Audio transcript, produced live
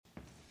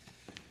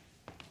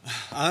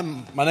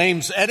My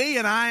name's Eddie,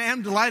 and I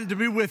am delighted to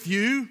be with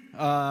you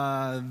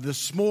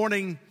this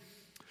morning.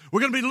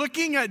 We're going to be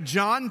looking at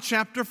John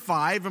chapter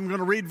 5. I'm going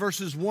to read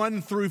verses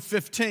 1 through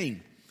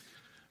 15.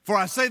 For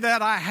I say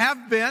that I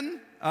have been,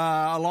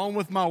 along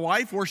with my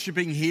wife,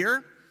 worshiping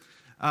here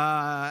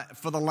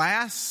for the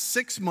last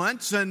 6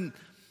 months, and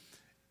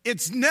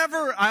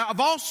I've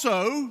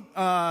also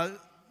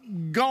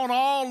gone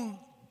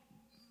all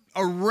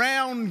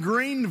around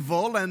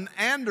Greenville and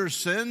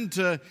Anderson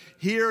to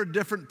hear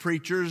different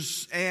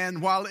preachers,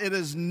 and while it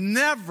is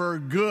never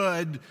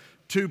good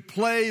to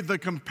play the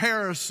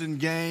comparison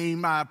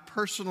game, I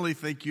personally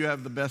think you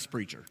have the best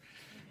preacher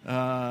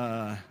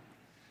that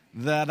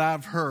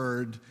I've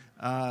heard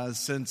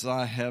since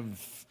I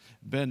have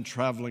been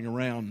traveling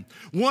around.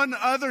 One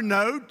other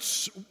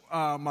note,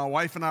 my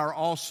wife and I are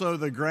also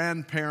the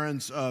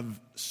grandparents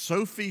of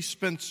Sophie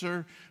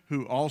Spencer,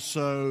 who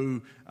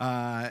also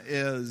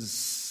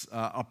is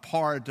a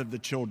part of the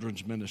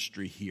children's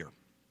ministry here.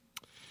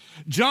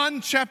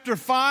 John chapter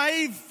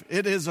 5,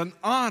 it is an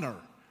honor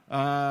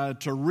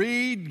to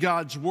read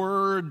God's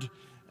Word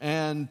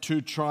and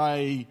to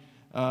try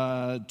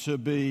to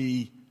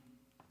be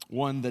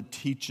one that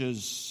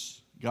teaches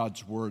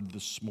God's Word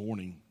this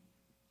morning.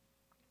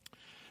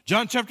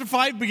 John chapter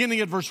 5,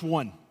 beginning at verse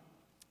 1.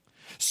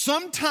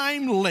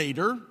 Sometime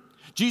later,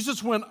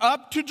 Jesus went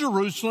up to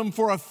Jerusalem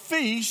for a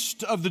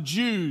feast of the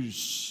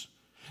Jews.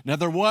 Now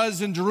there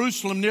was in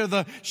Jerusalem near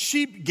the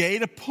sheep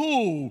gate a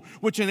pool,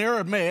 which in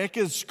Aramaic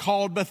is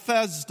called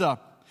Bethesda,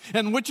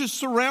 and which is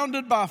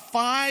surrounded by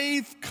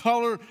 5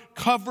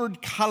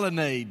 covered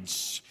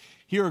colonnades.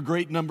 Here a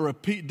great number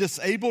of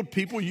disabled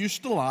people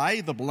used to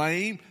lie, the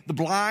blind,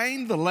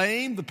 the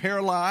lame, the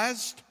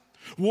paralyzed.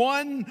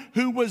 One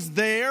who was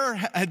there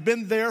had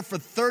been there for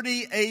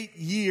 38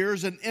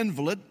 years, an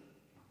invalid.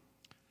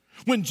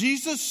 When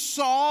Jesus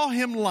saw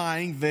him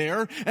lying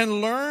there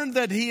and learned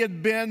that he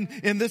had been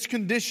in this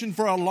condition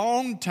for a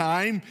long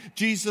time,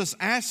 Jesus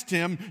asked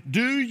him,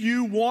 "Do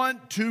you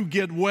want to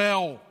get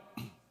well?"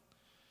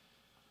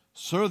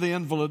 "Sir," the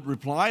invalid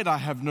replied, "I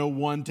have no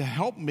one to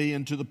help me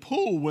into the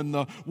pool when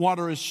the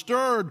water is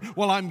stirred.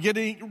 While I'm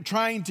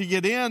trying to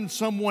get in,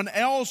 someone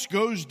else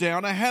goes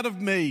down ahead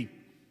of me."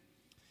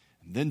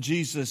 And then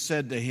Jesus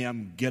said to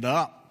him, "Get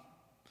up,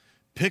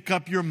 pick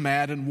up your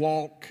mat and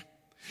walk."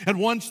 And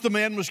once the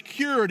man was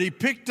cured, he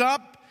picked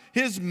up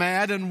his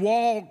mat and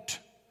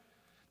walked.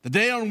 The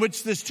day on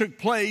which this took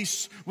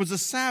place was a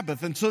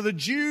Sabbath. And so the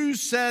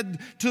Jews said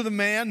to the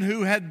man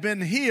who had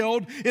been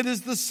healed, "It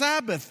is the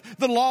Sabbath.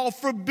 The law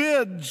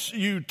forbids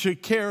you to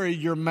carry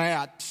your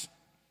mat."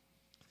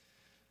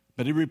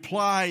 But he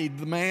replied,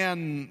 "The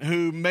man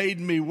who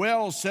made me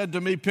well said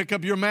to me, 'Pick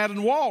up your mat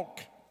and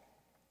walk.'"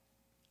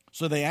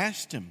 So they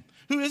asked him,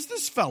 "Who is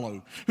this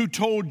fellow who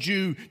told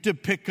you to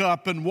pick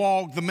up and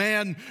walk?" The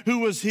man who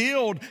was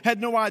healed had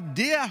no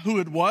idea who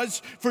it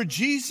was, for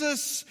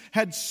Jesus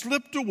had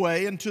slipped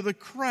away into the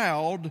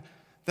crowd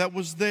that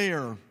was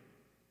there.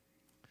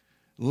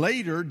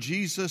 Later,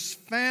 Jesus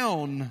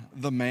found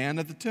the man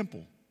at the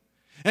temple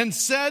and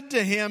said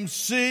to him,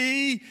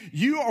 "See,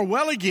 you are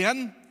well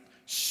again.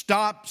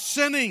 Stop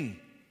sinning,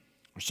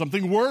 or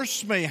something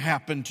worse may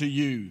happen to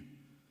you."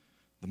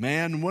 The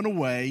man went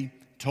away,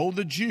 told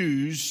the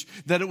Jews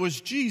that it was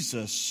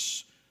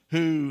Jesus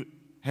who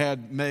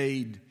had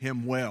made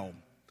him well.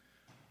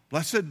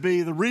 Blessed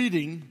be the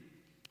reading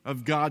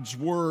of God's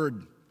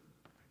Word.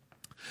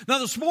 Now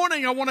this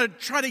morning I want to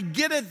try to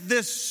get at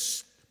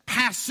this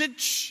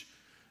passage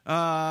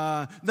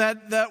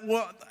that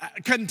will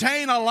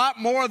contain a lot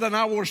more than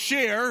I will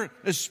share,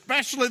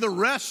 especially the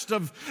rest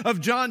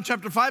of John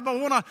chapter 5. But I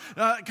want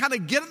to kind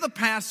of get at the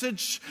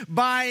passage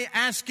by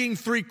asking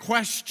 3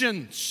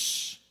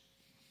 questions.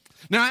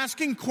 Now,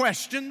 asking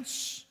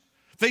questions,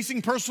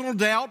 facing personal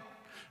doubt,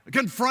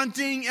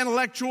 confronting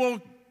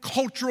intellectual,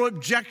 cultural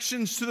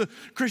objections to the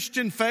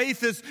Christian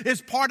faith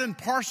is part and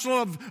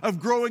parcel of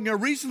growing a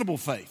reasonable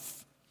faith.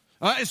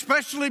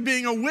 Especially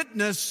being a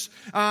witness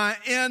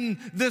in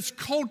this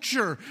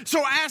culture.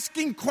 So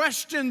asking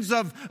questions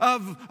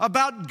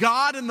about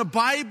God and the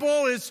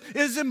Bible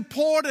is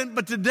important,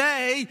 but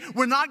today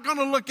we're not going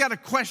to look at a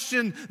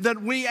question that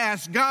we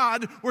ask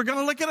God. We're going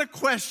to look at a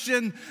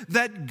question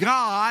that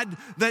God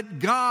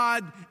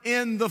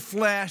in the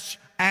flesh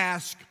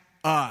asked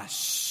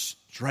us.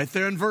 It's right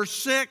there in verse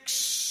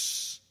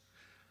 6.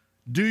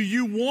 Do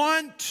you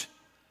want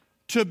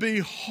to be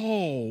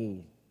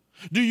whole?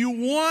 Do you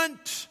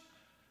want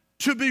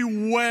to be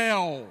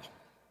well?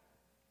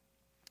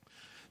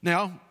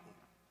 Now,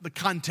 the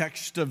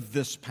context of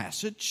this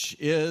passage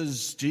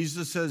is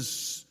Jesus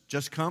has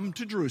just come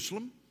to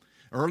Jerusalem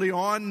early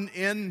on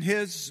in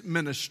his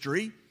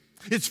ministry.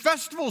 It's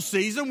festival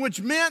season, which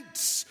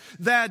meant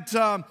that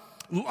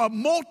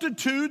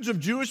multitudes of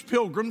Jewish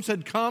pilgrims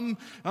had come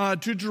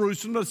to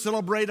Jerusalem to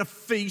celebrate a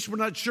feast. We're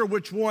not sure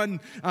which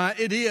one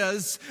it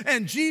is.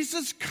 And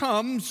Jesus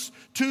comes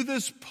to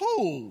this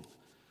pool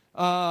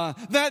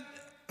that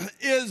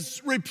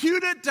is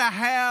reputed to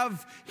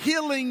have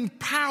healing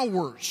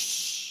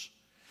powers.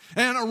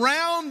 And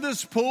around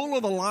this pool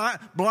are the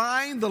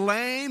blind, the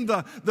lame,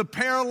 the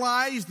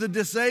paralyzed, the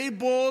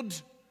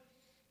disabled.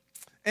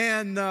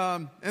 And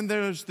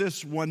there's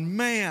this one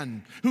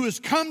man who has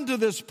come to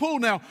this pool.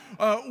 Now,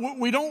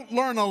 we don't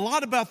learn a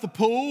lot about the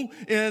pool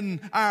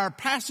in our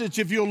passage.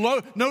 If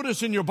you'll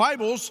notice in your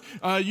Bibles,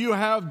 you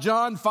have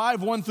John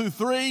 5, 1 through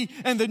 3,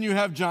 and then you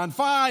have John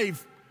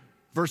 5,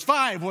 verse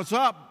 5. What's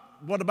up?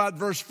 What about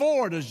verse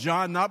 4? Does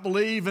John not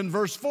believe in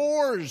verse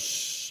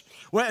 4s?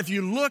 Well, if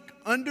you look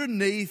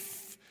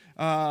underneath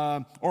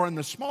or in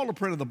the smaller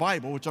print of the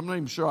Bible, which I'm not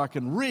even sure I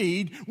can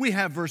read, we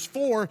have verse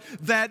 4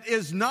 that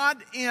is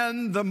not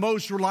in the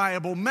most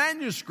reliable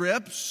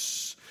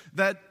manuscripts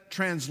that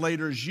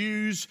translators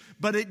use,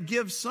 but it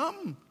gives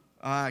some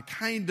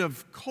kind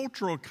of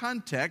cultural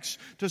context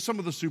to some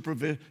of the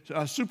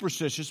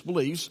superstitious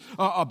beliefs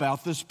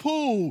about this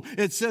pool.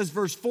 It says,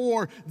 verse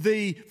 4,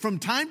 from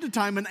time to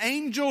time an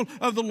angel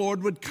of the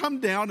Lord would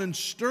come down and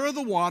stir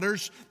the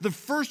waters. The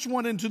first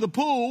one into the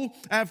pool,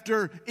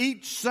 after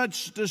each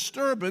such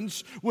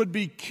disturbance, would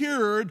be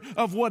cured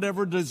of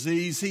whatever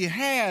disease he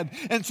had.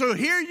 And so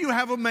here you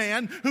have a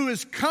man who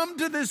has come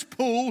to this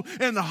pool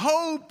in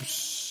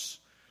hopes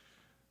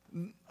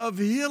of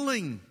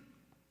healing.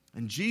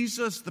 And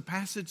Jesus, the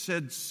passage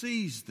said,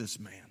 sees this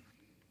man.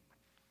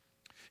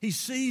 He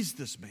sees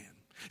this man.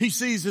 He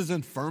sees his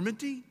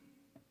infirmity.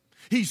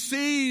 He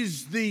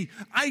sees the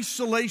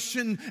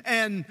isolation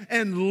and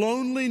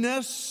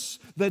loneliness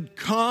that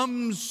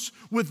comes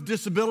with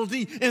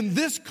disability. In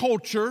this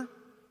culture,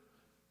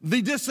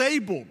 the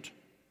disabled,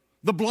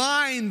 the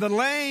blind, the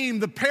lame,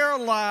 the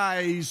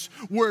paralyzed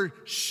were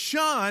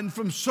shunned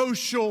from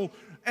social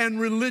and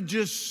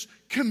religious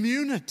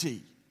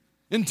community.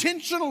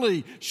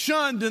 Intentionally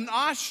shunned and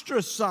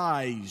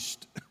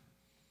ostracized.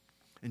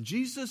 And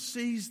Jesus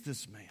sees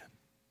this man.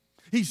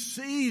 He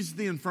sees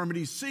the infirmity.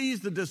 He sees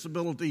the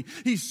disability.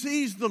 He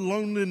sees the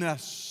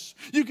loneliness.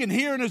 You can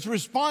hear in his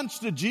response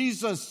to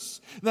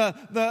Jesus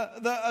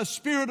a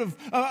spirit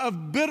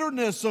of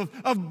bitterness,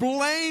 of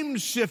blame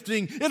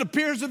shifting. It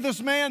appears that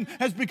this man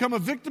has become a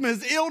victim.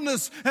 His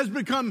illness has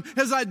become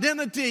his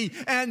identity.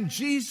 And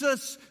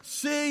Jesus,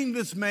 seeing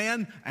this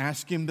man,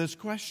 asked him this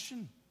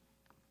question.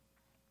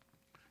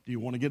 Do you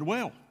want to get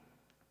well?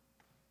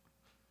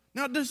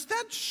 Now, does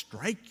that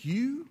strike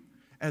you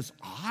as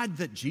odd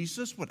that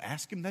Jesus would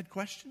ask him that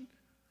question?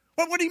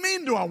 What do you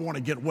mean, do I want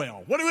to get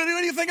well? What do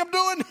you think I'm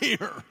doing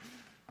here?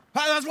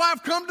 That's why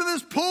I've come to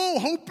this pool,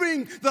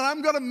 hoping that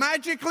I'm going to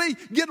magically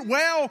get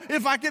well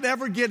if I could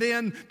ever get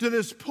into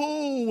this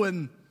pool.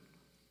 And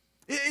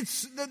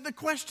the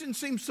question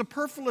seems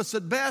superfluous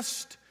at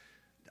best,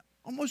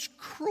 almost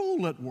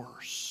cruel at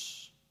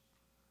worst.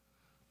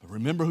 But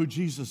remember who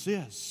Jesus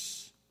is.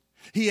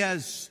 He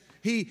is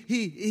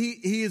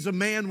a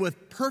man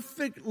with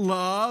perfect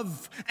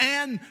love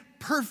and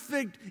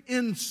perfect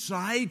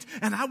insight.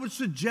 And I would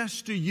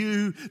suggest to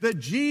you that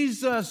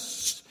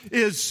Jesus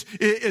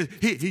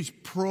he's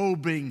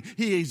probing,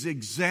 he is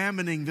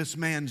examining this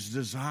man's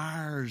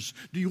desires.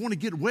 Do you want to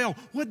get well?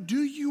 What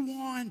do you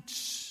want?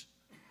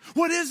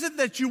 What is it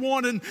that you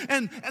want?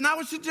 And I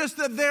would suggest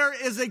that there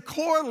is a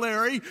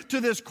corollary to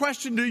this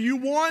question. Do you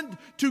want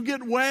to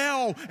get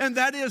well? And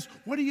that is,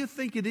 what do you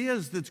think it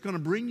is that's going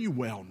to bring you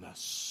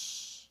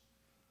wellness?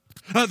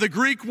 The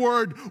Greek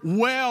word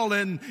well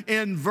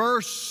in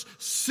verse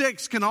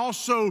 6 can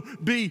also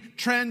be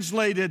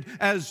translated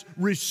as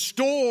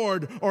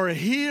restored or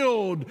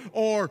healed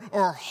or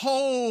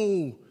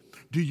whole.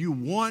 Do you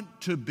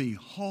want to be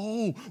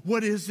whole?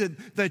 What is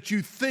it that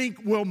you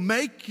think will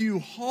make you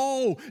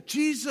whole?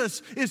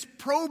 Jesus is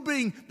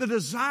probing the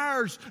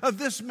desires of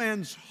this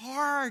man's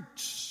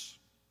heart.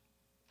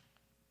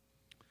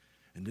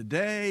 And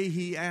today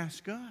he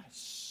asks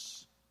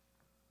us.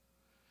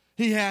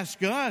 He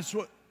asks us,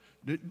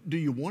 do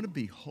you want to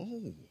be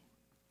whole?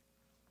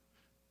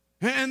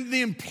 And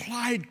the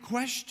implied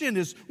question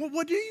is, well,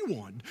 what do you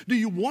want? Do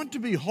you want to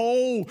be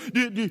whole?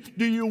 Do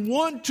you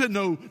want to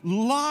know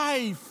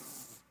life?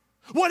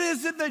 What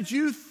is it that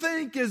you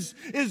think is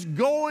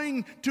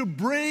going to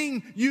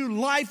bring you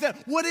life?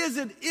 What is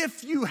it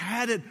if you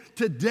had it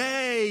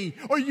today,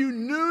 or you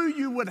knew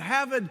you would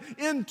have it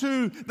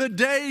into the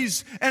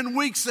days and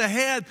weeks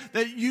ahead,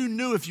 that you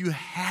knew if you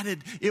had it,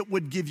 it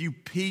would give you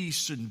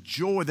peace and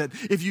joy, that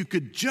if you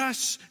could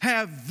just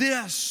have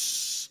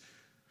this,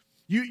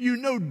 you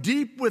know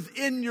deep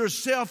within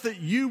yourself that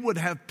you would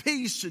have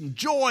peace and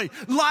joy,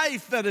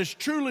 life that is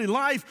truly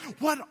life.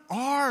 What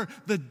are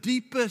the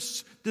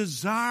deepest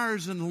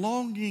desires and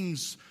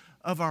longings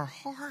of our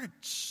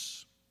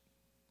hearts?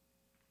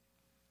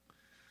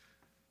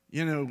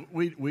 You know,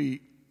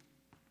 we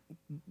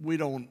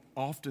don't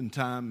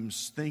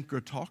oftentimes think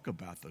or talk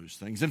about those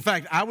things. In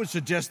fact, I would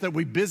suggest that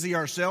we busy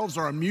ourselves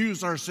or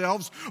amuse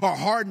ourselves or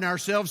harden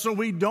ourselves so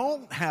we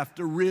don't have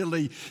to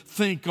really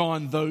think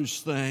on those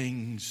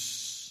things.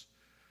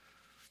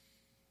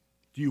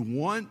 Do you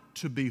want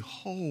to be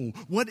whole?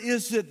 What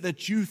is it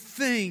that you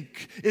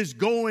think is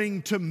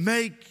going to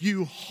make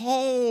you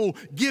whole,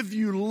 give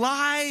you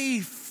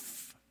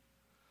life?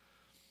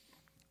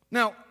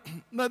 Now,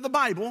 the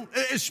Bible,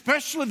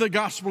 especially the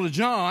Gospel of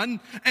John,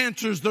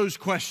 answers those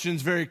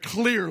questions very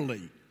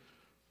clearly.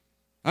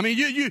 I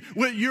mean,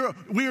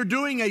 we are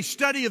doing a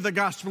study of the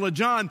Gospel of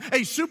John,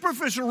 a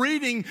superficial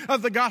reading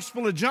of the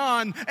Gospel of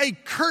John, a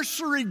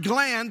cursory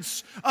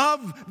glance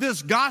of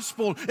this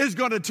Gospel is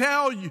going to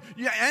tell you,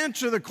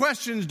 answer the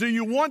questions. Do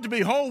you want to be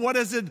whole? What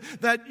is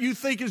it that you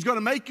think is going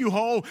to make you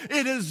whole?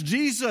 It is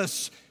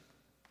Jesus.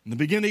 In the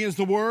beginning is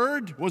the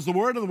Word, and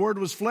the Word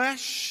was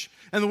flesh.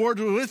 And the Word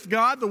was with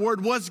God, the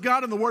Word was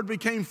God, and the Word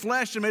became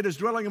flesh and made His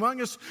dwelling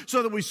among us,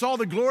 so that we saw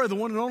the glory of the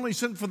one and only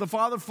sent from the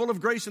Father, full of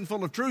grace and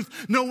full of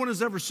truth. No one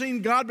has ever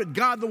seen God, but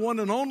God, the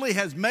one and only,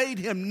 has made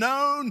Him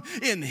known.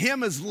 In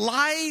Him is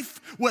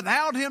life.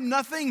 Without Him,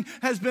 nothing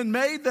has been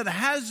made that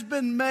has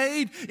been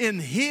made. In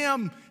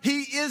Him,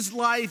 He is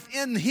life.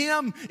 In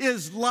Him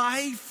is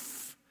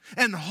life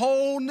and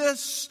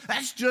wholeness.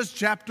 That's just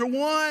chapter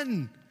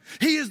 1.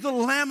 He is the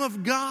Lamb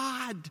of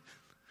God,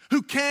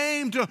 who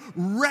came to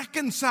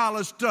reconcile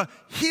us, to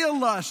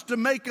heal us, to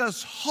make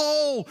us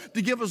whole,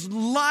 to give us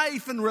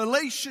life and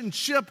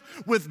relationship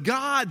with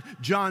God.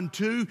 John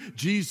 2,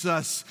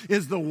 Jesus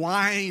is the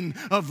wine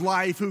of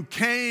life who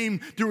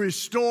came to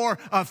restore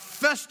a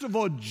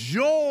festival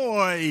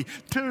joy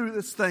to,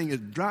 this thing is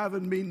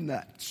driving me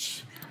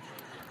nuts.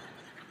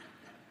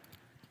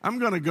 I'm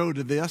going to go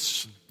to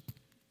this.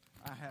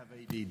 I have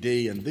ADD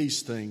and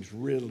these things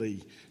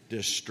really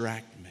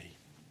distract me.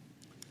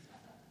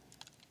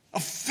 A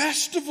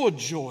festival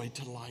joy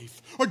to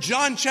life. Or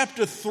John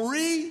chapter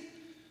 3.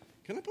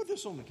 Can I put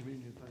this on the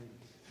communion thing?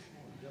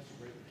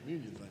 Desecrate the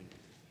communion thing.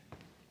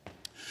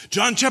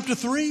 John chapter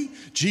 3.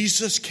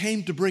 Jesus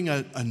came to bring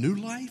a new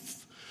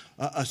life,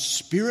 a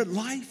spirit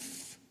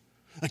life,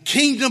 a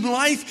kingdom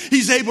life.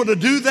 He's able to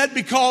do that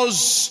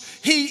because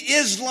He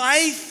is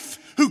life,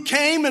 who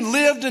came and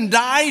lived and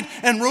died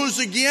and rose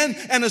again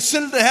and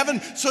ascended to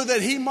heaven so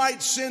that He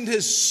might send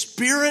His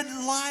spirit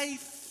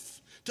life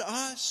to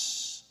us.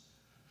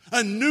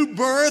 A new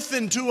birth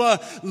into a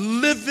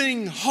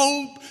living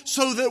hope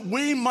so that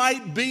we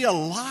might be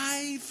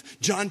alive.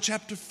 John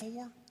chapter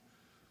 4.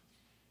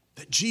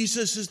 That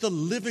Jesus is the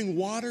living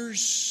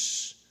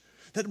waters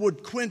that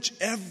would quench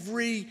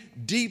every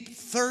deep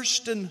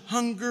thirst and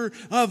hunger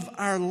of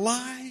our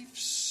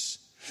lives.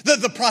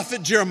 The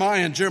prophet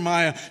Jeremiah in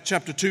Jeremiah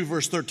chapter 2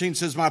 verse 13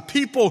 says, "My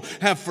people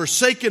have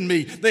forsaken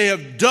me. They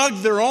have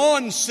dug their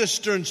own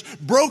cisterns,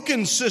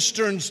 broken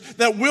cisterns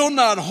that will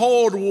not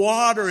hold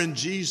water." And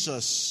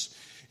Jesus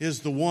is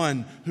the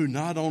one who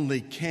not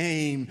only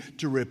came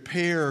to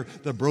repair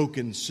the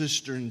broken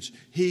cisterns,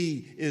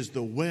 He is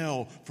the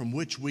well from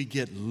which we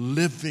get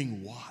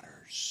living waters.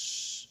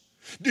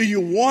 Do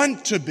you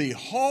want to be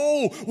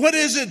whole? What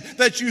is it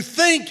that you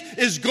think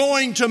is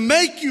going to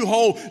make you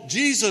whole?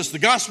 Jesus, the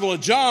Gospel of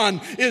John,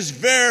 is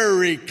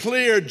very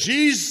clear.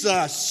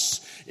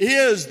 Jesus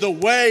is the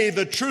way,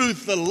 the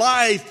truth, the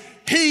life.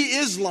 He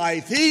is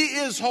life. He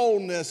is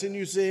wholeness. And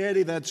you say,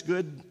 Eddie, that's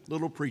good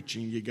little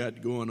preaching you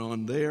got going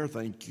on there.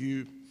 Thank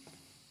you.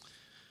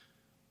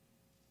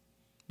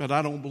 But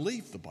I don't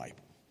believe the Bible.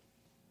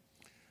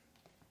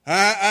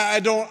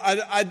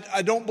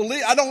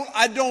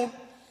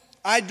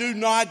 I do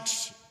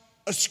not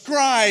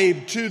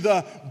ascribe to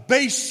the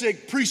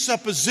basic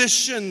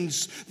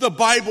presuppositions the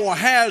Bible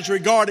has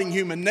regarding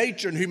human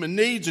nature and human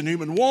needs and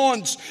human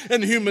wants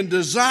and human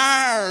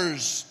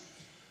desires.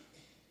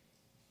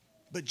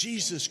 But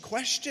Jesus'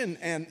 question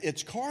and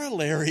its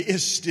corollary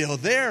is still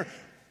there.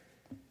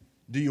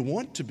 Do you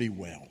want to be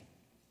well?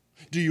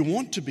 Do you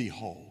want to be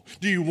whole?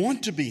 Do you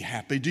want to be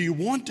happy? Do you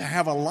want to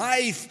have a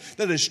life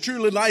that is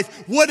truly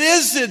life? What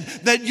is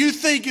it that you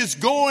think is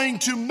going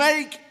to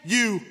make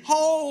you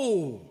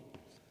whole?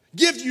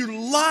 Give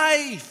you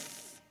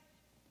life?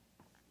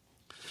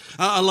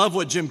 I love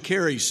what Jim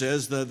Carrey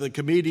says, the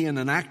comedian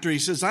and actor. He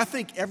says, I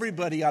think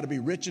everybody ought to be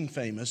rich and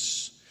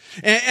famous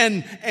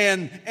and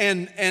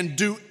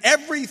do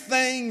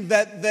everything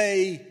that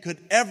they could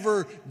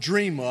ever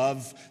dream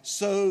of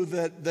so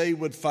that they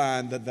would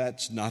find that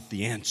that's not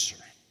the answer.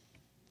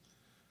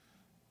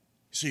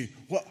 See,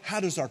 how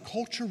does our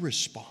culture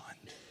respond?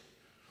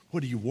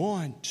 What do you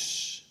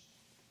want?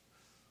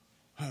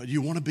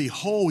 You want to be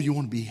whole? You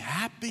want to be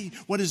happy?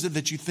 What is it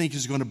that you think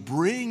is going to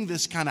bring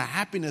this kind of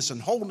happiness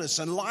and wholeness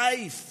and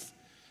life?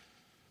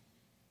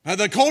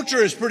 The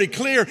culture is pretty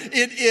clear.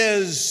 It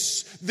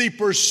is the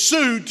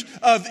pursuit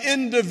of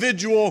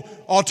individual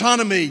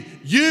autonomy.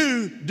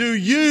 You do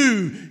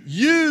you.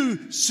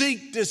 You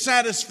seek to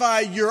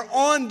satisfy your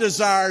own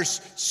desires.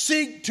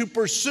 Seek to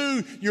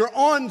pursue your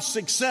own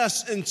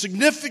success and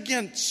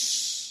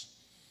significance.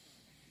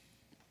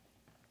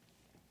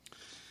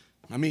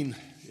 I mean,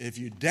 if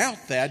you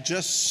doubt that,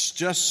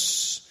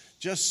 just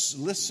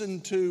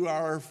listen to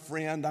our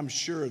friend, I'm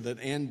sure that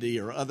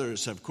Andy or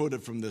others have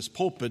quoted from this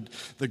pulpit,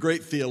 the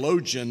great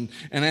theologian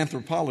and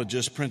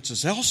anthropologist,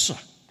 Princess Elsa.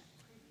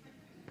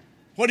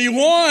 What do you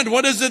want?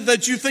 What is it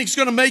that you think is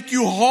going to make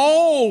you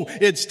whole?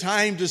 It's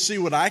time to see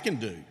what I can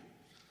do.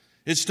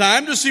 It's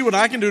time to see what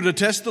I can do to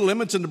test the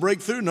limits and to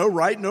break through. No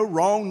right, no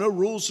wrong, no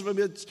rules.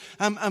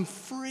 I'm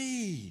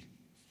free.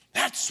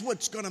 That's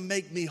what's going to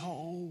make me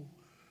whole.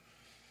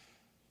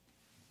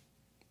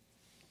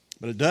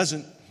 But it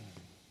doesn't.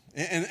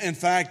 In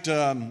fact,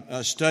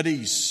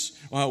 studies,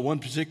 one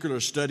particular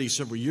study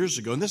several years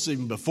ago, and this is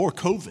even before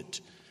COVID,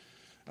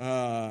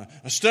 a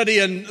study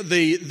in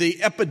the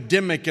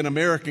epidemic in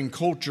American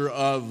culture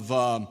of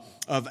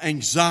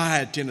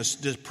anxiety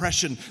and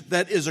depression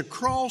that is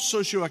across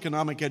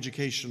socioeconomic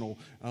educational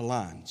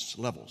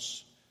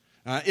levels.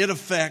 It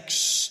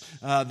affects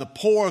the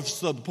poor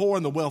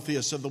and the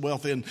wealthiest of the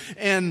wealthy.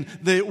 And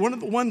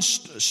one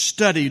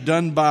study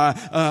done by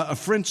a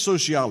French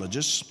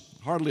sociologist,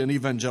 hardly an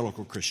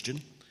evangelical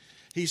Christian,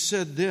 he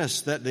said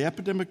this, that the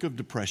epidemic of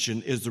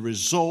depression is the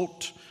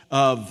result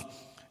of,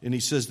 and he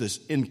says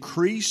this,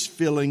 increased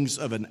feelings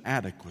of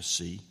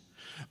inadequacy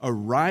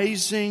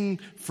arising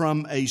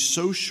from a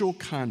social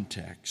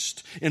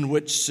context in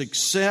which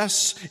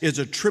success is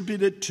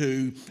attributed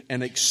to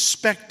and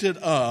expected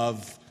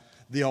of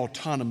the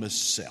autonomous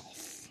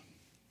self.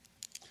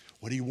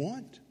 What do you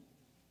want?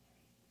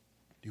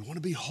 Do you want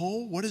to be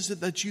whole? What is it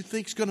that you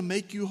think is going to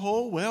make you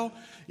whole? Well,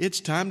 it's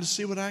time to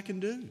see what I can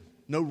do.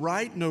 No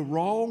right, no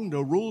wrong,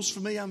 no rules for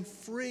me. I'm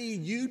free.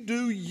 You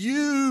do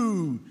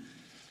you.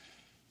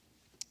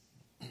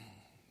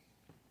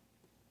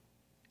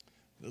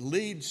 It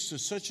leads to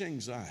such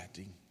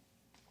anxiety.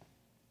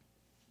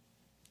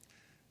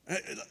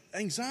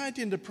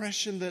 Anxiety and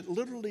depression that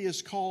literally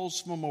is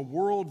caused from a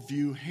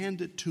worldview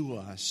handed to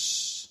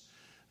us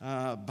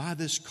by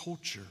this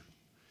culture.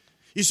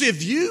 You see,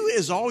 if you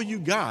is all you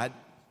got,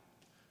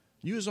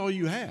 you is all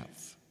you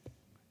have.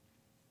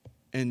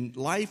 And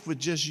life with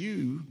just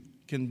you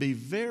can be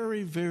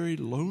very, very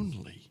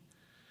lonely.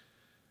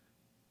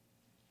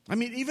 I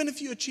mean, even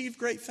if you achieve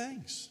great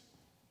things,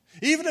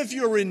 even if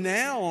you're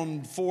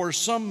renowned for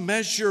some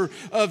measure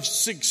of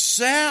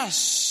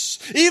success,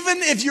 even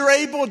if you're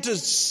able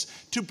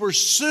to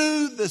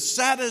pursue the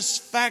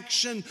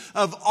satisfaction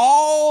of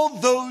all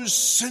those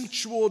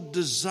sensual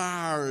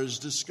desires,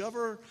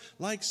 discover,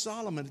 like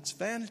Solomon, it's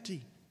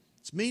vanity,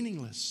 it's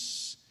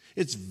meaningless,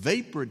 it's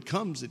vapor, it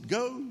comes, it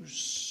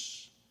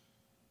goes.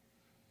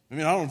 I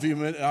mean, I don't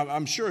know if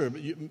I'm sure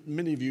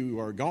many of you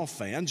are golf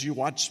fans. You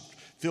watch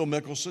Phil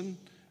Mickelson.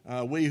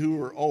 We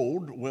who are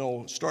old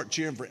will start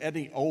cheering for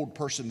any old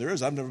person there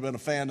is. I've never been a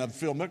fan of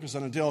Phil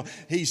Mickelson until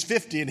he's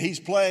 50 and he's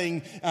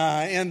playing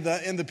in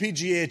the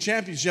PGA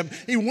Championship.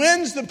 He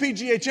wins the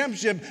PGA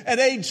Championship at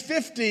age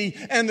 50,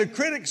 and the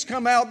critics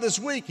come out this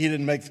week. He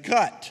didn't make the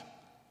cut.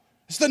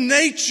 It's the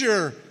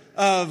nature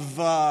of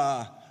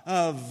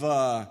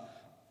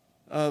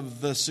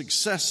the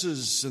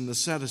successes and the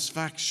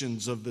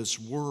satisfactions of this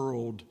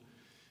world.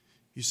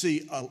 You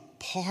see,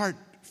 apart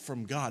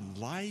from God,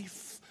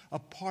 life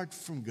apart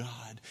from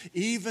God,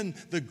 even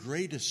the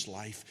greatest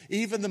life,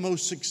 even the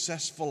most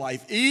successful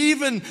life,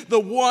 even the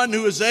one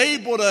who is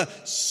able to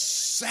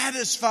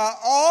satisfy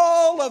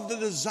all of the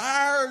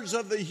desires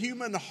of the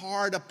human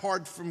heart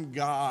apart from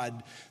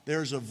God,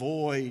 there's a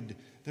void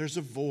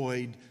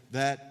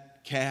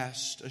that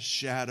casts a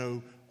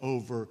shadow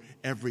over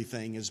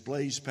everything. As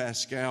Blaise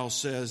Pascal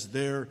says,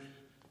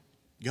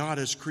 God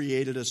has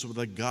created us with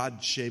a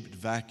God-shaped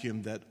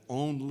vacuum that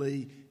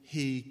only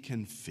He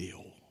can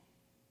fill.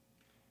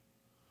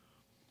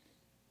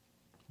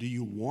 Do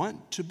you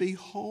want to be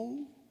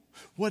whole?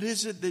 What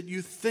is it that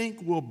you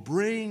think will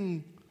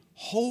bring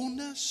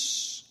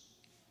wholeness?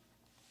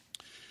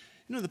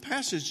 You know, the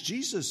passage,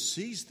 Jesus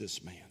sees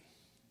this man.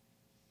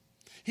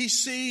 He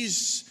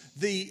sees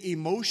the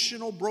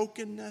emotional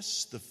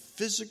brokenness, the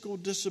physical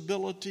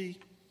disability.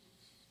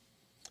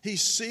 He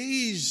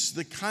sees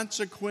the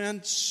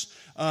consequence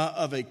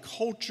of a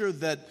culture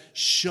that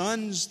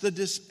shuns the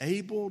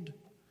disabled.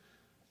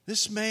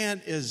 This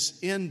man is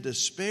in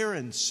despair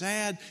and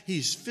sad.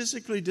 He's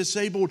physically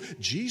disabled.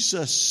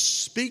 Jesus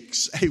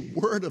speaks a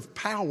word of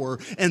power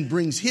and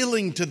brings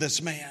healing to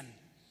this man.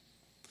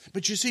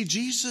 But you see,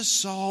 Jesus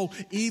saw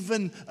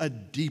even a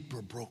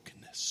deeper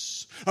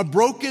brokenness. A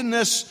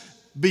brokenness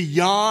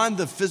beyond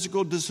the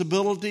physical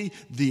disability,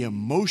 the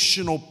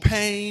emotional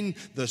pain,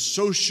 the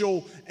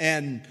social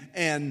and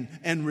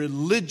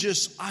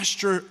religious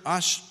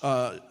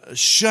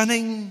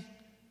shunning.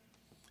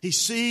 He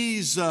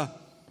sees a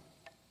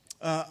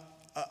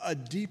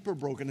deeper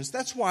brokenness.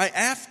 That's why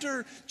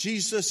after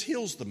Jesus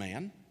heals the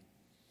man,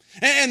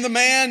 and the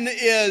man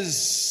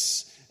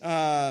is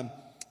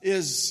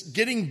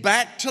getting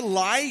back to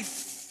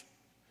life,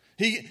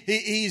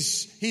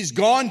 he's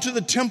gone to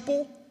the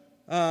temple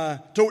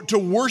to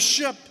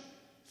worship,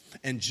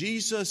 and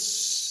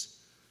Jesus,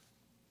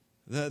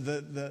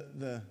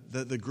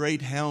 the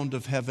great hound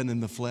of heaven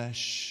in the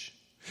flesh,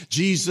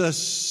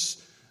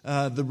 Jesus,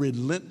 the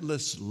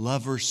relentless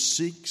lover,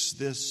 seeks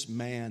this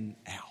man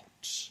out.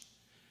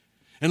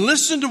 And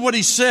listen to what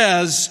he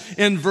says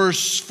in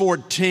verse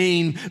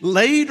 14.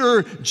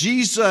 Later,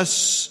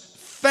 Jesus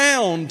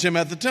found him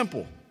at the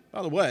temple.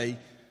 By the way,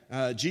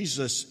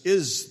 Jesus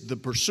is the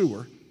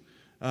pursuer.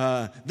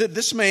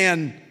 This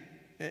man,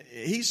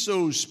 he's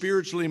so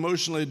spiritually,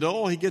 emotionally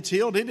dull, he gets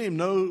healed. He didn't even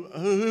know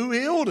who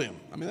healed him.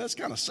 I mean, that's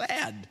kind of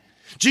sad.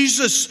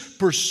 Jesus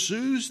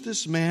pursues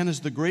this man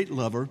as the great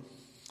lover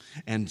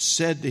and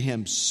said to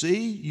him,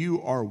 "See,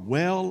 you are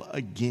well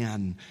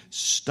again.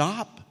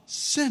 Stop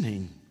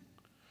sinning,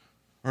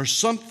 or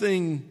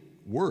something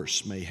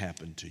worse may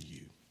happen to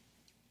you."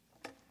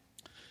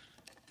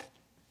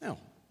 Now,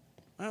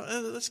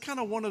 that's kind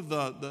of one of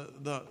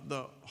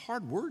the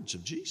hard words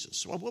of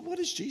Jesus. Well, what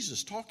is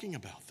Jesus talking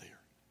about there?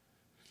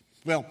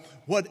 Well,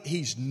 what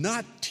he's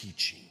not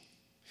teaching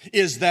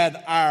is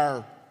that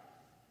our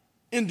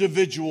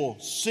individual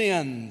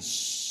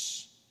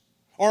sins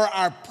or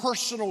our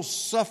personal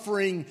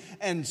suffering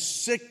and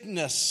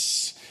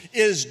sickness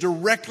is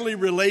directly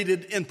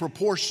related in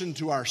proportion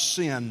to our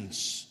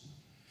sins.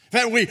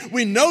 In fact,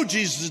 we know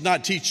Jesus is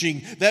not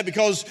teaching that,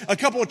 because a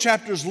couple of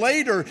chapters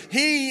later,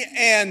 he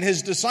and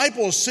his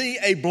disciples see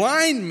a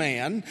blind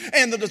man,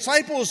 and the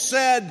disciples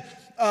said,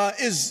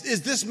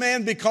 is this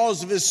man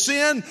because of his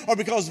sin or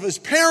because of his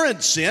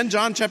parents' sin?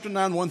 John chapter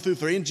 9, 1 through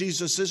 3. And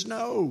Jesus says,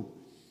 no,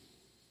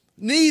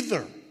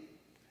 neither.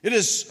 It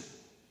is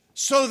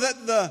so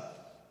that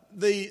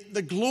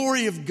the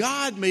glory of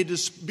God may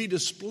be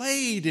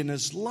displayed in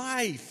his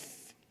life.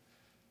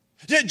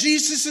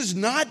 Jesus is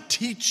not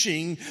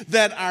teaching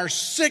that our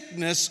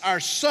sickness, our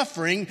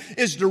suffering,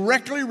 is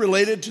directly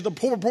related to the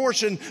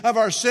proportion of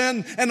our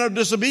sin and our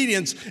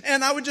disobedience.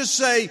 And I would just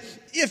say,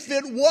 if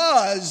it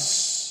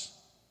was,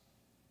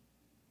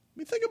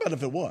 think about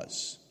if it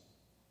was.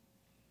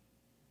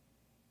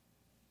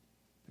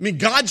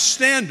 God's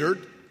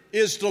standard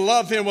is to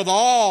love him with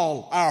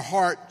all our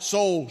heart,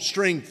 soul,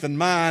 strength, and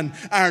mind,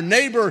 our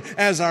neighbor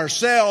as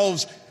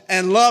ourselves,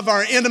 and love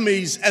our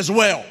enemies as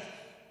well.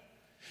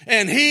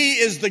 And he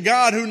is the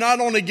God who not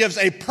only gives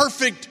a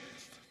perfect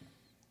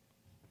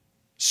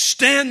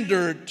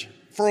standard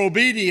for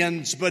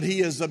obedience, but he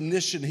is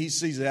omniscient. He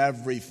sees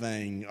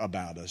everything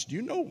about us. Do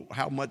you know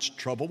how much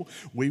trouble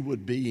we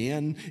would be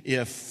in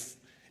if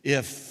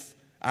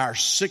our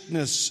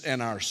sickness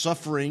and our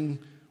suffering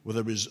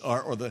leads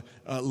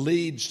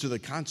to the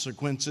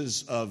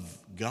consequences of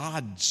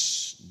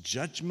God's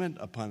judgment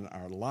upon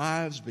our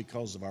lives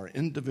because of our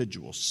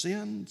individual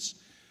sins?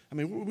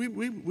 We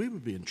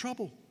would be in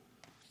trouble.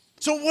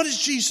 So what is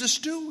Jesus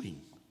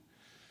doing?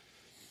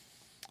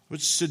 I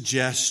would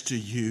suggest to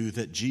you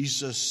that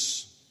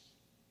Jesus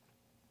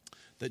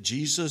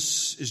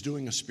is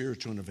doing a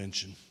spiritual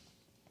intervention.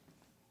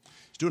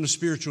 He's doing a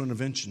spiritual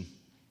intervention.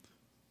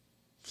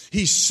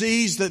 He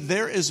sees that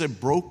there is a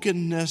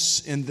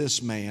brokenness in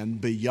this man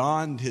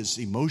beyond his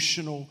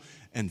emotional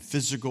and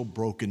physical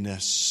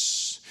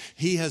brokenness.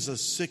 He has a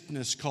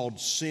sickness called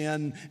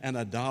sin and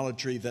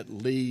idolatry that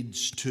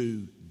leads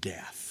to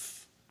death.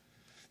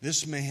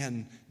 This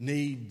man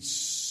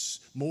needs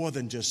more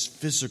than just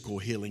physical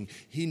healing.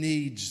 He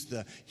needs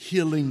the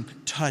healing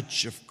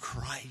touch of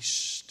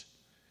Christ.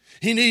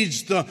 He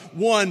needs the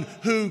one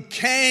who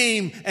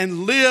came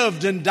and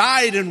lived and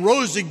died and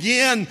rose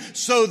again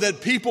so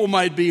that people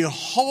might be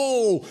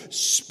whole,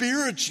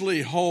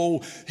 spiritually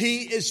whole. He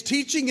is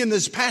teaching in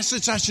this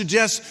passage, I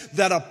suggest,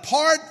 that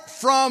apart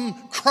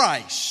from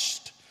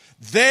Christ,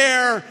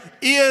 there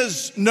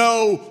is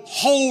no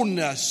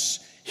wholeness,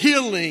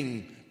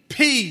 healing,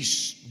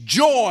 peace,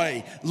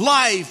 joy,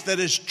 life that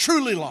is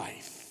truly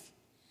life.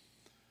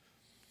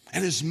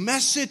 And his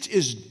message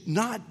is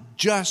not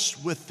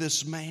just with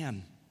this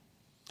man.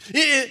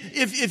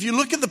 If you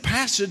look at the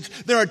passage,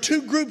 there are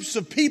two groups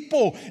of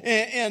people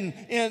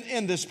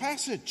in this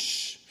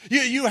passage.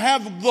 You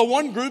have the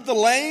one group, the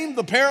lame,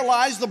 the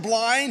paralyzed, the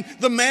blind.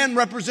 The man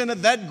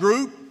represented that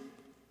group.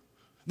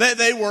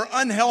 They were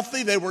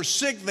unhealthy, they were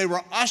sick, they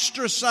were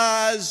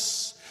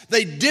ostracized.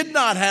 They did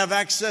not have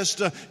access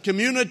to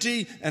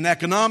community and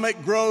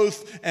economic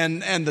growth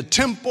and the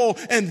temple.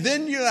 And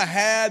then you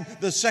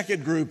had the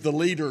second group, the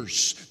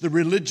leaders, the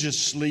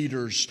religious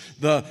leaders,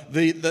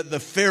 the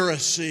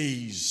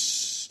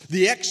Pharisees,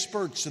 the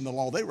experts in the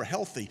law. They were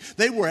healthy.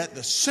 They were at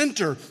the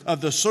center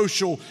of the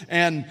social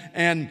and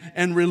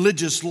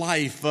religious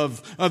life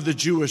of the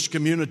Jewish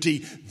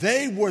community.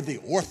 They were the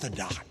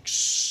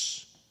orthodox.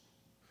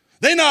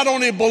 They not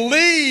only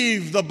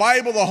believed the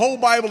Bible, the whole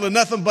Bible, and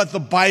nothing but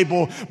the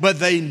Bible, but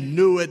they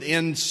knew it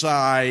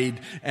inside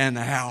and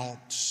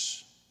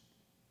out.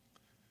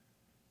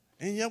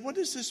 And yet, what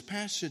does this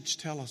passage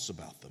tell us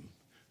about them?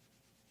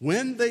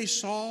 When they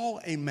saw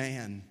a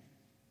man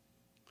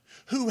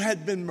who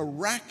had been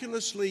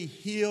miraculously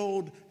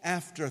healed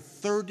after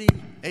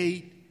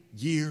 38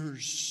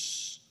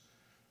 years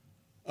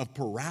of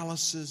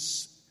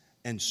paralysis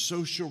and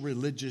social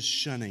religious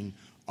shunning,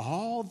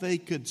 all they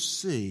could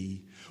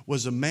see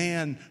was a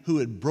man who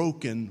had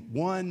broken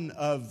one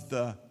of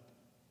the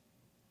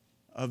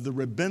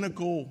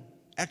rabbinical,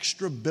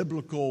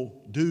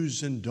 extra-biblical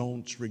do's and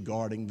don'ts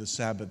regarding the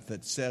Sabbath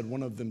that said,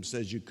 one of them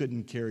says you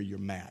couldn't carry your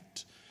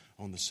mat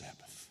on the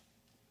Sabbath.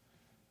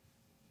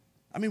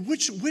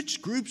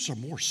 Which groups are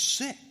more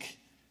sick?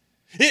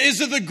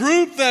 Is it the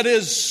group that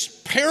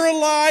is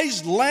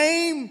paralyzed,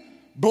 lame,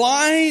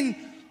 blind?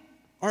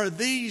 Or are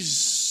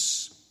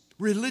these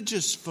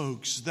religious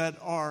folks that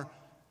are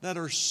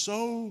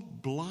so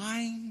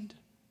blind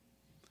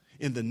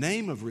in the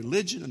name of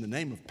religion, in the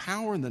name of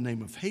power, in the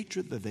name of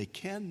hatred, that they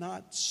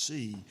cannot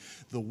see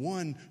the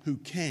one who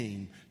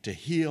came to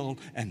heal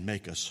and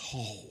make us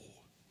whole.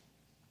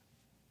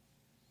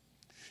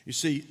 You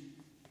see,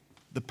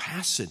 the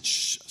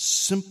passage,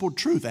 simple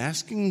truth,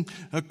 asking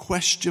a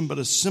question but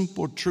a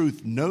simple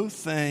truth, no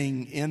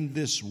thing in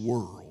this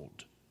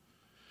world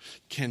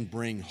can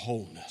bring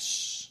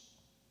wholeness.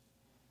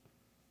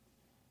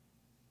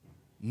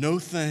 No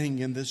thing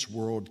in this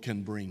world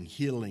can bring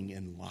healing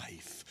and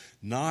life,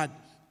 not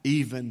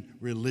even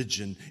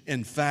religion.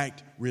 In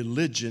fact,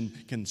 religion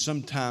can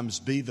sometimes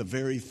be the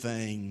very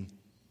thing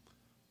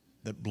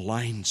that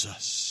blinds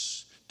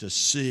us to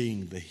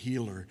seeing the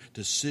healer,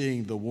 to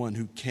seeing the one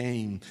who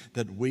came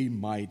that we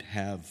might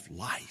have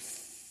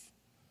life.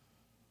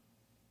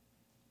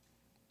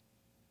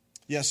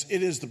 Yes,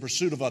 it is the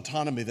pursuit of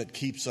autonomy that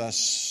keeps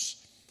us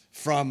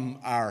from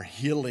our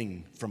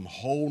healing, from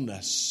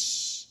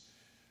wholeness,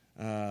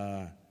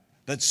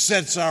 that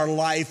sets our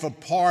life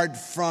apart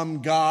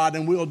from God,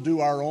 and we'll do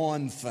our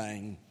own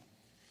thing.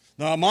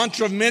 The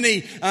mantra of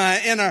many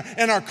in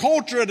our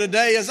culture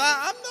today is,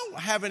 I don't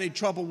have any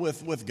trouble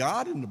with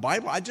God in the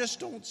Bible. I just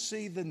don't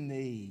see the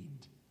need.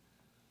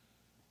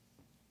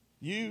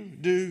 You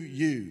do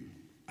you,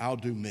 I'll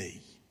do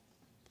me.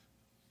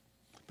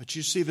 But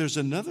you see, there's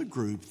another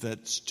group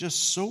that's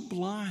just so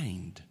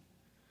blind.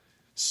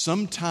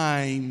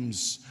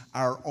 Sometimes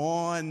our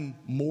own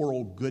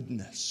moral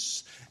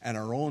goodness and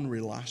our own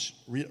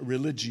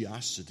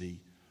religiosity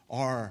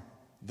are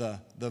the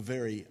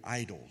very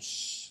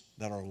idols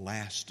that are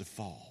last to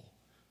fall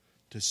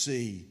to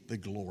see the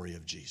glory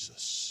of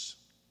Jesus.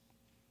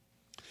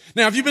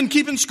 Now, if you've been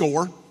keeping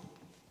score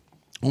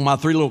on my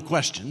three little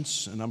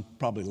questions, and I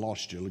probably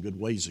lost you a good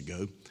ways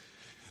ago.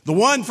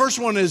 First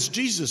one is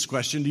Jesus'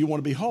 question, do you want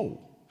to be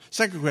whole?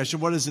 Second question,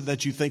 what is it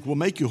that you think will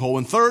make you whole?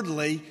 And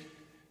thirdly,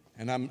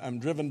 and I'm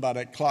driven by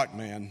that clock,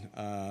 man.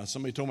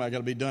 Somebody told me I got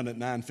to be done at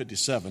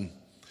 9:57.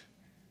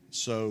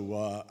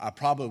 So I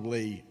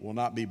probably will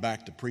not be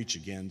back to preach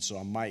again, so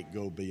I might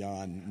go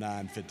beyond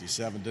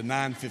 9:57 to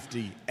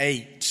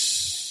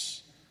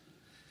 9:58.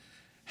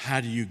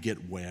 How do you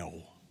get well?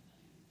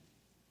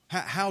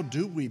 How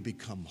do we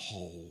become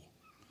whole?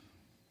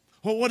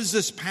 Well, what does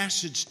this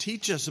passage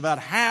teach us about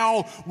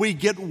how we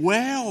get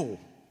well?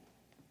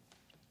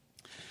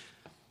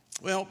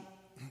 Well,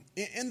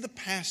 in the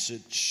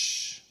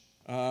passage,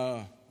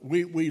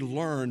 we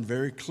learn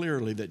very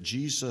clearly that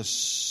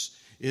Jesus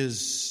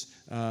is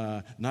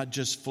not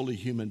just fully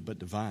human, but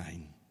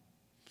divine.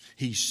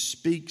 He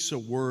speaks a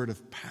word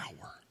of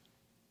power.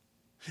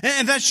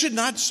 And that should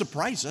not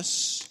surprise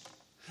us.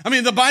 I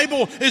mean, the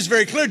Bible is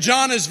very clear.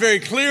 John is very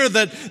clear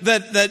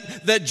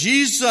that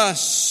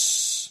Jesus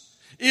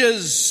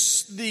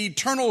is the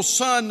eternal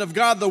Son of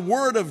God, the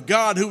Word of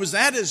God, who was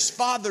at his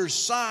Father's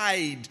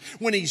side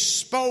when he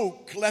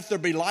spoke, "Let there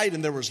be light,"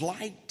 and there was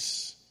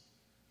light.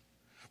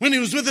 When he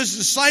was with his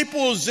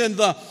disciples on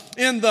the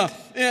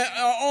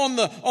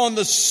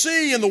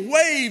sea, and the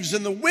waves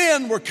and the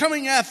wind were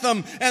coming at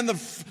them, and the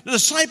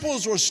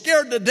disciples were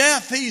scared to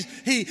death,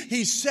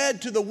 he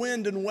said to the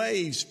wind and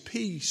waves,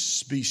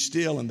 "Peace, be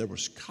still," and there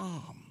was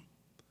calm.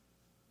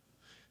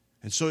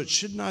 And so it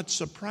should not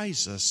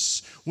surprise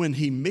us when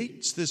he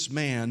meets this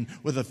man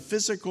with a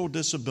physical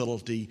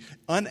disability,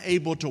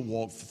 unable to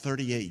walk for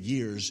 38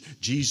 years.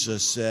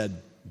 Jesus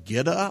said,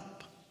 "Get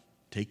up,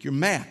 take your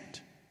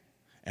mat,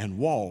 and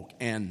walk."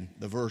 And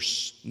the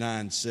verse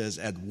 9 says,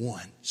 at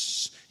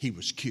once he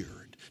was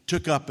cured,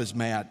 took up his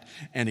mat,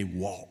 and he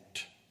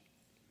walked.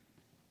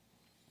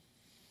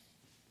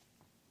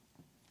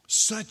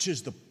 Such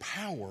is the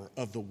power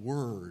of the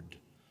Word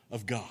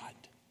of God.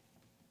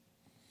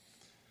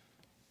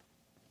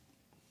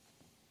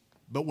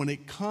 But when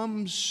it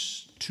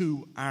comes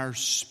to our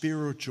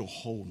spiritual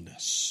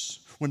wholeness,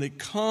 when it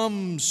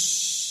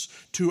comes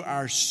to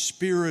our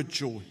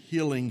spiritual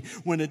healing,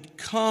 when it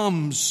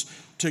comes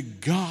to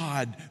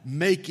God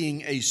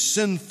making a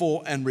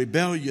sinful and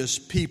rebellious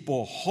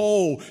people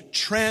whole,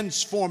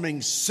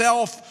 transforming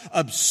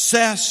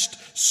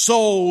self-obsessed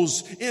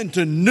souls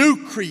into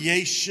new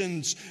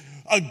creations,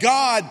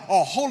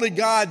 a holy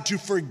God to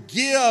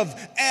forgive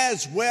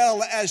as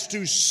well as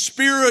to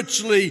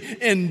spiritually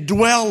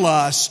indwell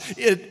us,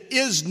 it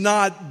is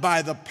not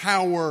by the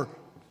power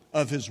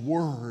of His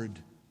Word,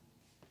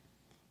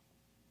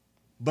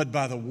 but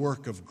by the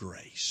work of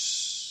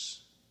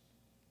grace.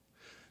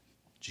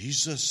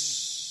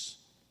 Jesus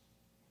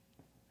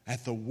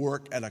at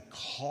a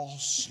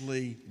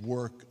costly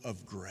work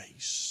of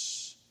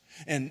grace,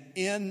 an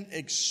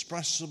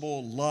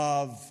inexpressible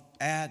love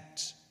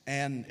at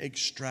an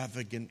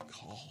extravagant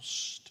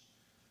cost.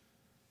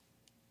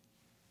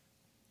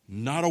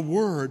 Not a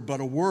word, but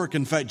a work.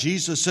 In fact,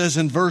 Jesus says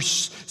in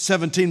verse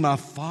 17, "My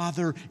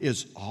Father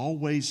is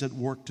always at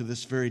work to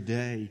this very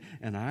day,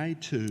 and I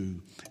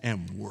too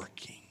am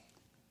working."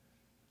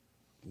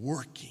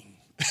 Working.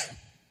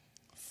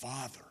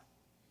 Father,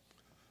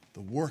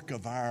 the work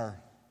of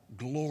our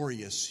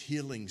glorious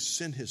healing,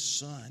 sent His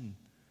Son.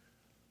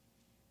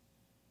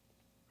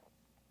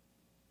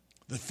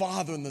 The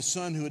Father and the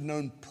Son who had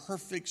known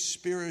perfect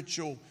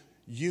spiritual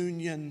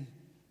union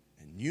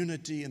and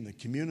unity in the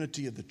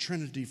community of the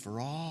Trinity for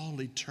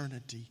all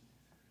eternity.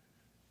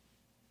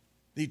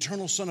 The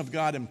eternal Son of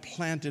God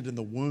implanted in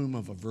the womb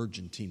of a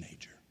virgin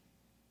teenager.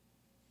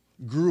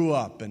 Grew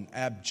up in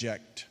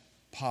abject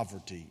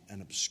poverty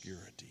and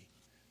obscurity.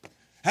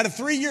 Had a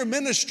 3-year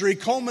ministry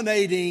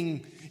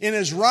culminating in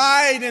his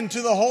ride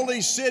into the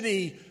holy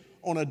city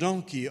on a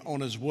donkey on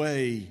his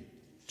way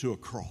to a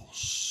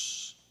cross.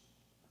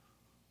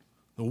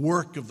 The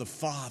work of the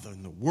Father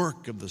and the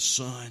work of the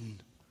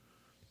Son.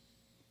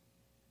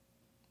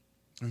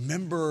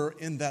 Remember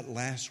in that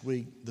last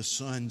week, the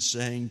Son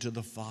saying to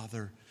the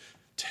Father,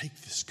 take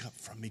this cup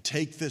from me,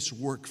 take this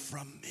work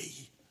from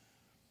me.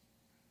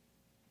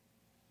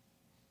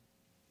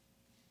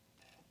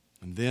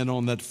 And then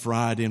on that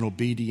Friday, in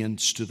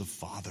obedience to the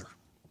Father,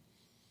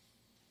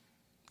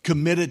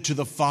 committed to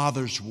the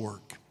Father's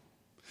work,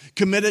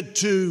 committed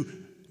to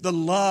the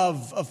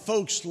love of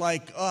folks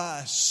like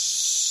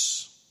us,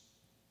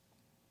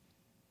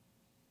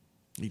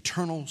 the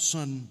eternal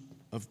Son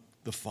of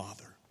the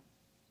Father,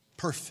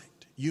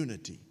 perfect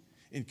unity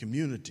in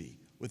community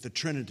with the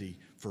Trinity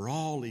for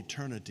all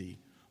eternity,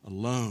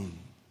 alone,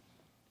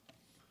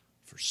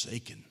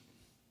 forsaken,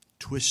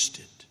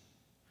 twisted,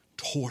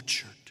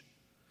 tortured,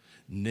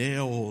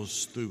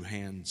 nails through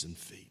hands and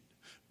feet,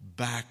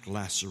 back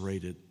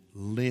lacerated,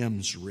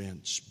 limbs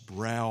wrenched,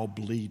 brow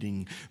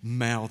bleeding,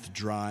 mouth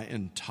dry,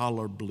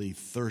 intolerably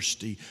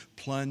thirsty,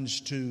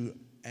 plunged to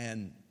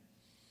an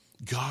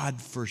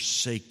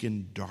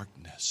God-forsaken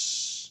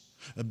darkness,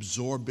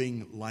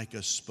 absorbing like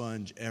a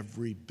sponge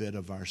every bit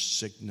of our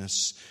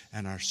sickness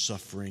and our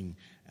suffering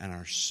and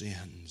our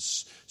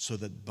sins, so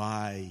that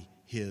by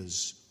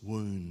his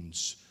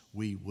wounds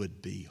we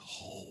would be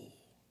whole.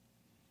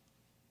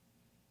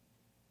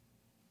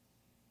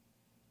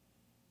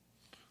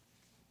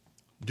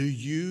 Do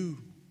you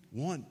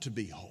want to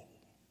be whole?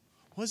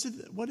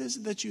 What is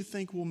it that you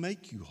think will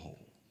make you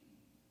whole?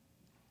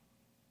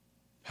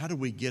 How do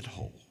we get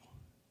whole?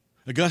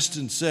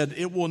 Augustine said,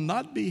 it will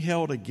not be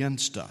held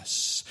against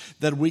us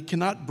that we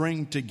cannot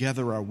bring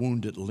together our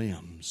wounded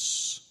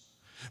limbs,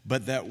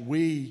 but that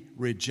we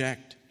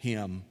reject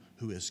him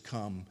who has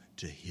come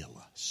to heal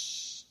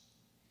us.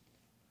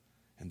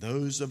 And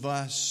those of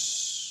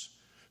us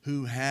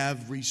who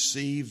have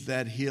received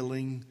that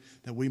healing,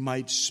 that we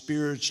might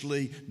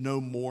spiritually know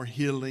more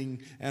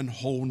healing and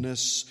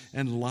wholeness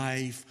and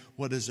life.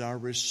 What is our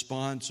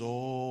response?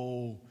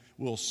 Oh,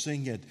 we'll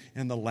sing it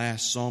in the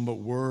last psalm, but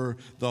were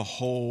the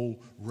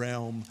whole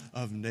realm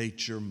of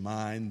nature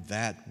mine,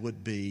 that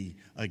would be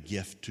a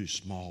gift too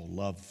small.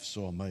 Love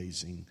so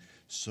amazing,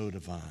 so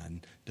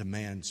divine,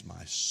 demands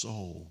my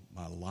soul,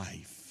 my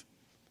life,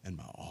 and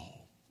my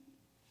all.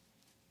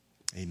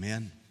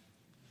 Amen.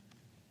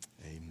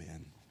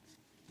 Amen.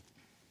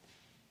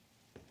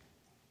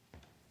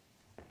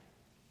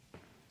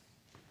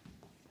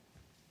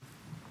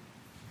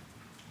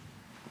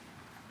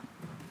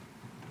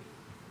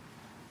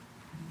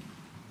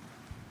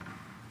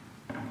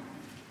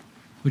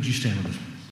 Would you stand with us?